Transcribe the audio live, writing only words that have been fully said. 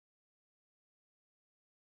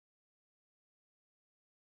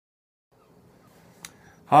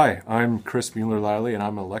Hi, I'm Chris Muellerleile, and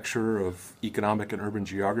I'm a lecturer of economic and urban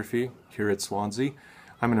geography here at Swansea.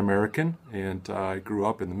 I'm an American, and I grew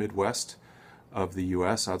up in the Midwest of the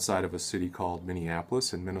U.S. outside of a city called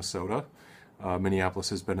Minneapolis in Minnesota. Minneapolis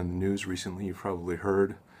has been in the news recently. You've probably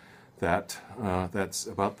heard that's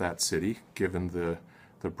about that city, given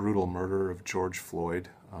the brutal murder of George Floyd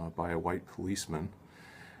by a white policeman.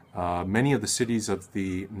 Many of the cities of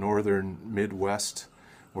the northern Midwest,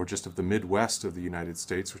 or just of the Midwest of the United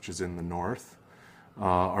States, which is in the north,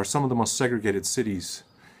 are some of the most segregated cities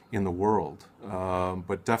in the world,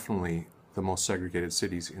 but definitely the most segregated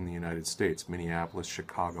cities in the United States: Minneapolis,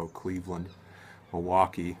 Chicago, Cleveland,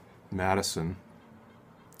 Milwaukee, Madison.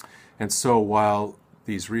 And so while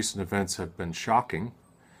these recent events have been shocking,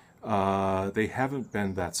 they haven't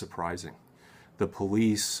been that surprising. The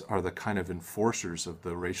police are the kind of enforcers of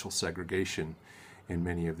the racial segregation in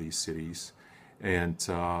many of these cities. And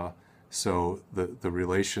so the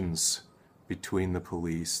relations between the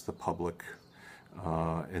police, the public,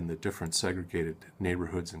 and the different segregated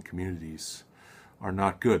neighborhoods and communities are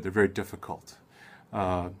not good. They're very difficult.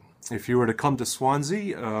 If you were to come to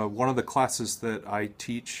Swansea, one of the classes that I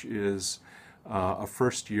teach is a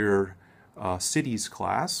first-year cities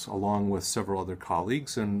class, along with several other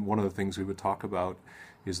colleagues. And one of the things we would talk about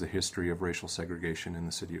is the history of racial segregation in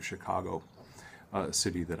the city of Chicago, a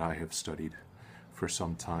city that I have studied for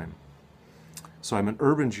some time. So I'm an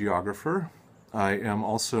urban geographer. I am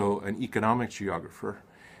also an economic geographer.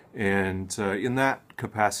 And in that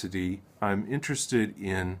capacity, I'm interested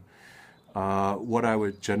in what I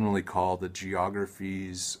would generally call the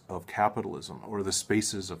geographies of capitalism, or the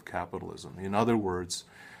spaces of capitalism. In other words,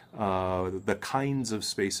 the kinds of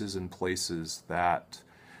spaces and places that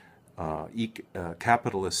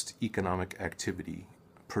capitalist economic activity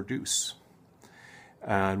produce.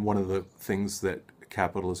 And one of the things that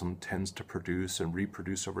capitalism tends to produce and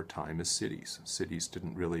reproduce over time is cities. Cities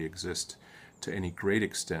didn't really exist to any great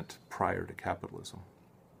extent prior to capitalism.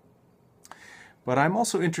 But I'm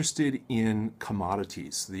also interested in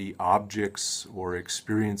commodities, the objects or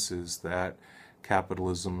experiences that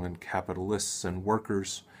capitalism and capitalists and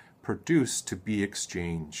workers produce to be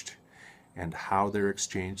exchanged, and how they're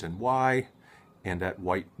exchanged and why, and at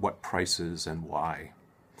what prices and why,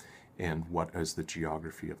 and what is the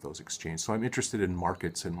geography of those exchanges. So I'm interested in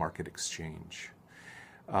markets and market exchange.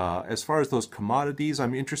 As far as those commodities,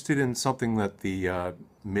 I'm interested in something that the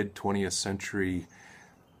mid-20th century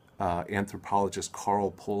anthropologist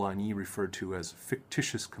Carl Polanyi referred to as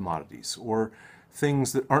fictitious commodities, or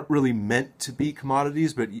things that aren't really meant to be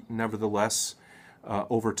commodities, but nevertheless,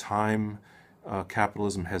 over time,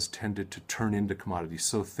 capitalism has tended to turn into commodities.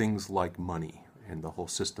 So things like money and the whole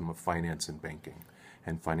system of finance and banking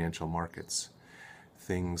and financial markets.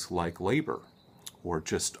 Things like labor, or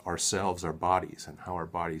just ourselves, our bodies, and how our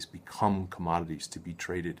bodies become commodities to be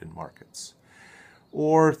traded in markets.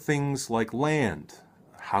 Or things like land,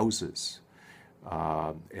 houses,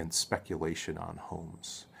 and speculation on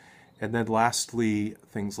homes. And then lastly,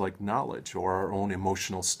 things like knowledge, or our own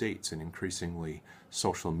emotional states. And increasingly,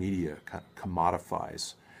 social media kind of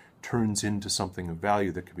commodifies, turns into something of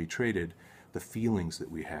value that can be traded, the feelings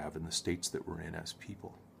that we have and the states that we're in as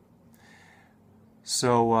people.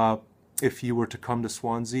 So if you were to come to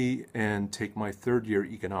Swansea and take my third-year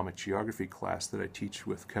economic geography class that I teach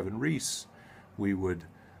with Kevin Reese, we would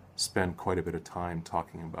spend quite a bit of time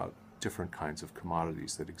talking about different kinds of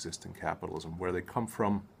commodities that exist in capitalism, where they come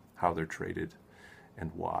from, how they're traded,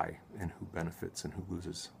 and why, and who benefits and who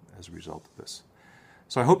loses as a result of this.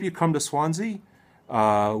 So I hope you come to Swansea.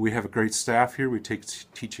 We have a great staff here. We take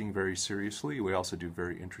teaching very seriously. We also do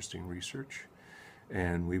very interesting research,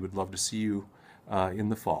 and we would love to see you in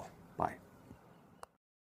the fall.